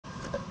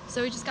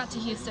So we just got to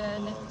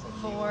Houston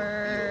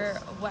for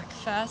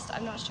Wekfest.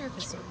 I'm not sure if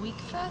it's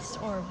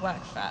Wekfest or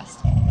Wekfest.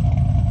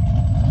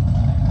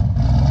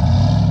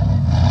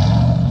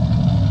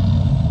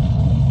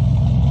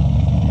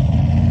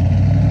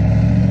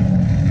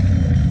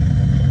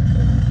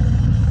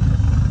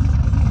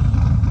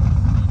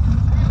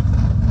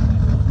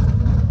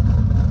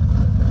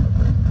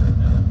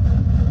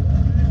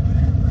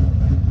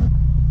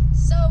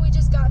 So we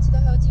just got to the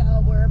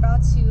hotel. We're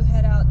about to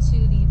head out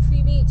to the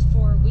pre-meet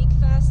for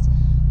Wekfest.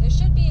 There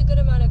should be a good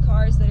amount of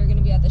cars that are going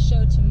to be at the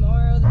show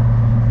tomorrow.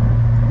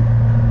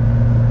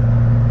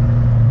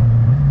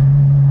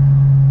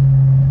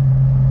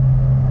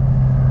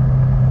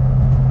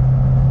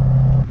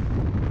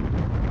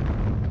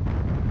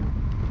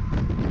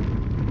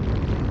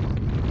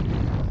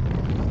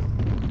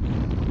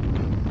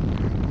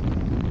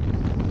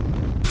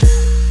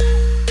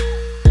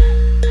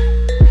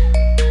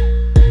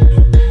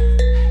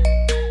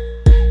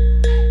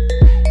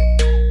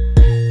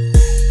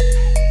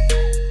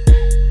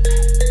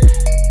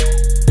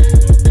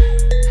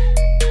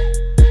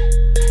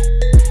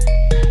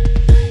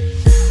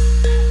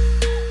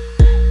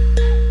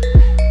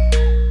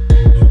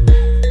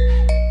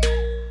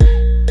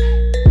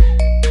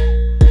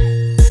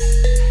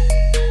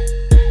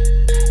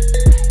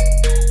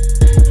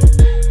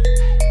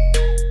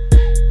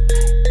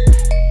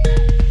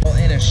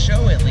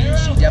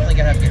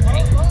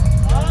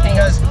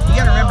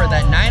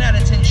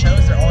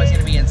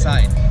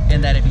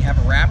 And that if you have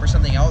a wrap or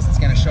something else, it's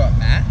going to show up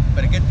matte,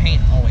 but a good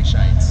paint always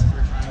shines.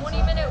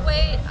 20-minute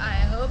wait.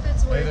 I hope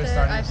it's worth it.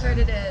 I've heard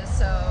it is,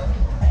 so.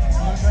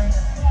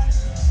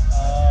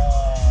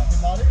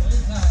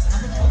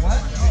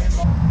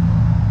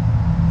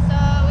 So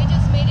we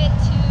just made it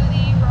to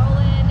the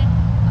roll-in.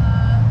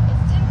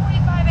 It's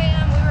 10:45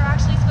 a.m. We were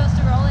actually supposed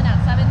to roll in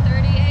at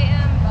 7:30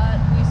 a.m., but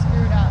we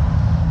screwed up.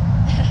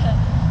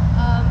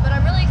 But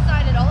I'm really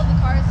excited. All of the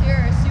cars here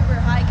are super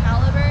high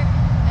caliber,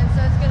 and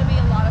so it's going to be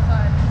a lot of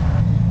fun.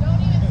 Don't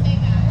even say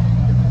that.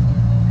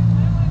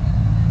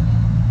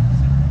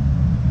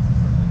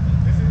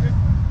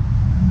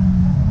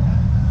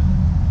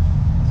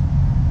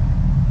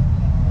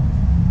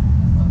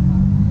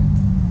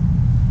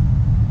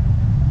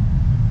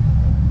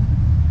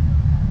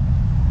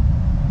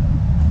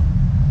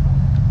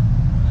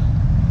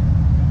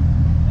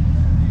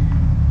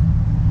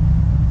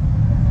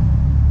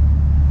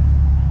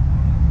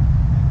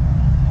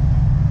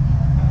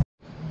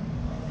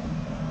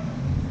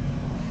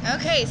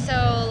 Okay,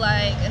 so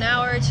like an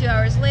hour or 2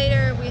 hours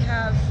later, we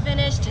have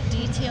finished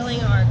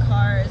detailing our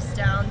cars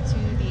down to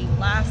the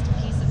last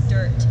piece of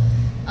dirt.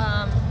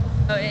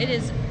 So it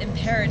is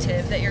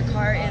imperative that your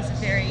car is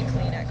very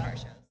clean at car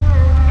shows.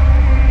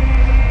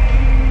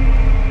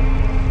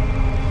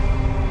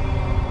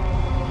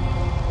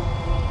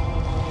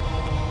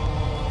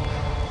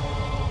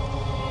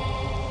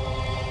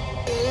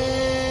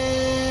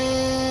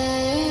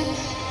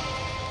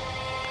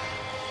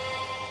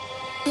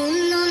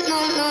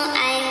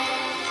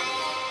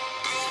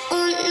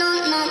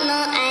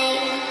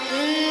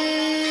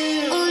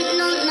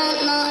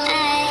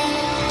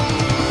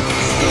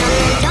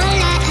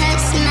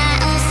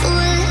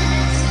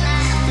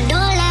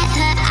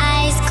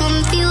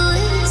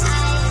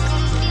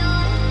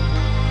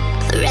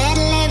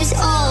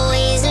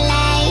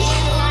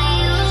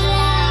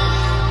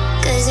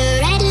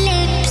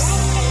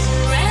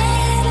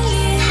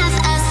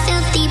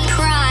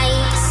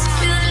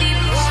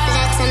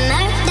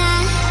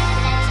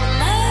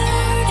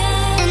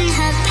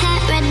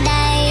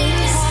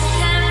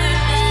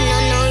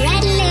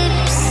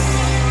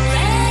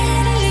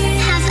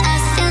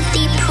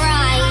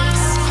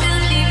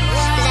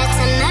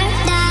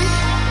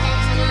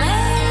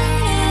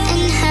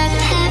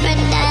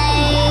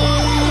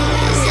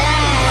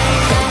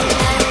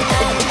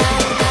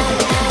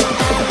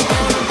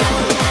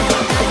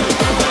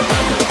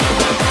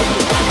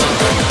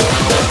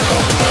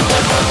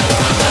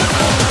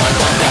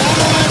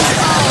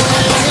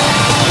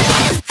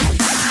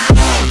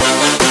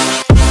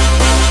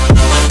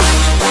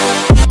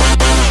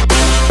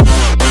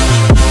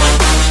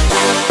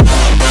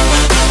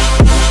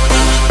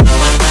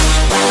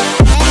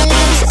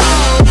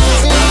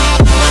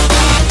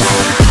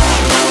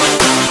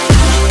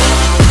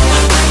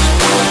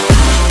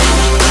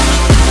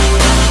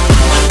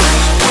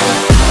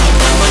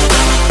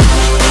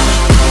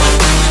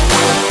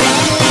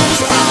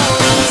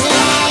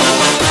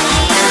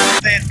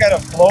 Got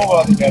to flow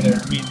well together.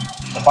 I mean,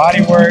 the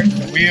bodywork,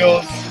 the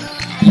wheels,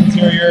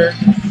 interior,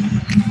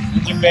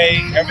 engine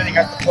bay, everything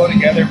has to flow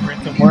together for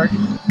it to work.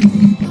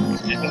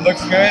 If it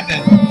looks good,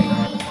 then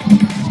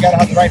you gotta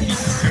have the right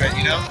pieces to it,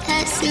 you know?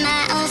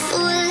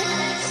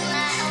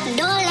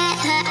 Don't let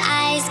her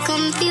eyes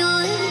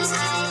confuse.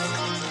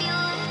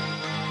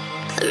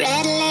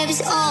 Red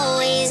lips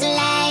always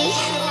lie.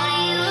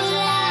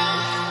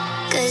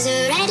 'Cause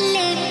red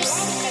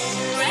lips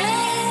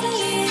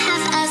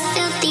have a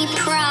filthy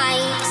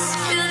pride.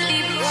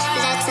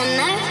 That's a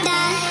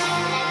murder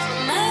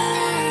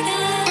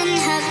in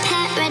her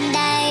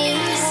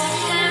paradise.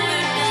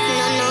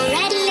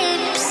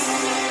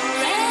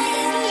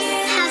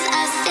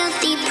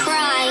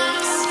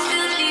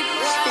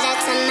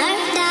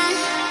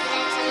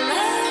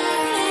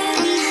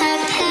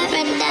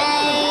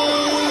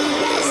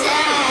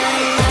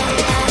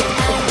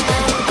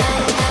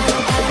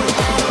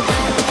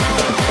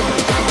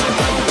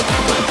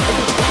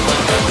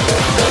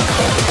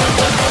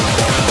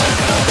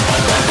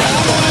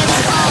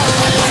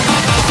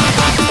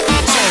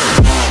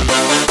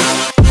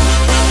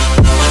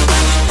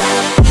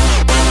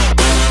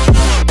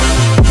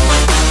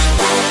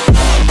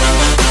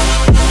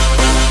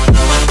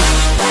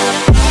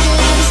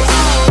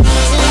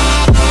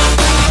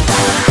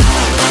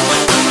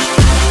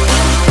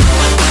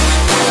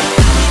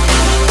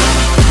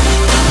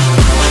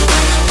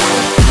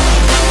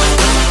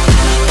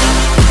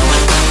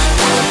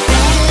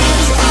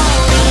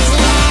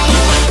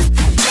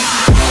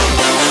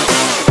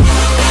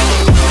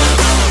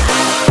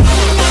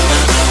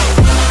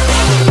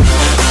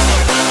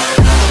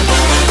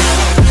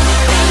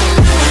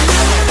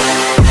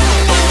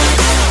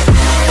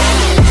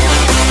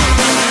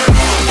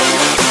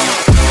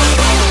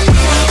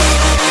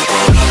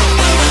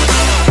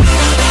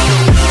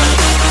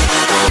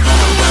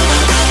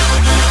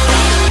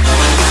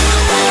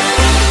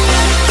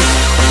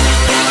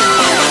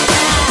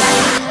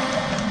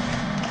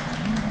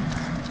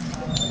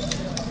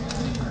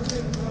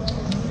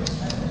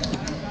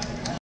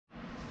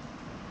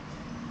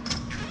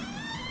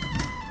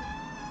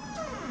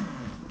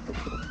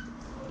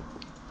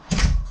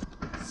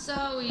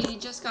 So we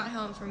just got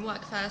home from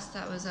Wekfest.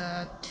 That was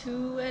a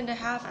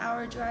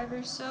 2.5-hour drive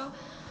or so.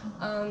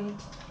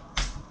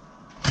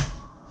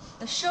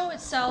 The show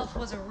itself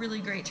was a really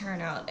great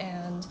turnout,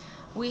 and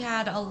we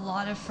had a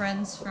lot of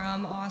friends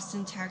from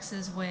Austin,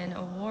 Texas win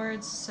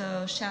awards,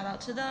 so shout out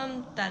to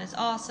them. That is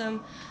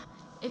awesome.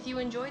 If you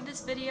enjoyed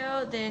this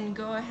video, then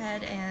go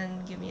ahead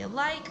and give me a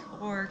like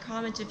or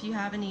comment if you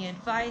have any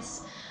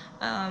advice,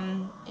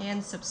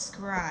 and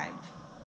subscribe.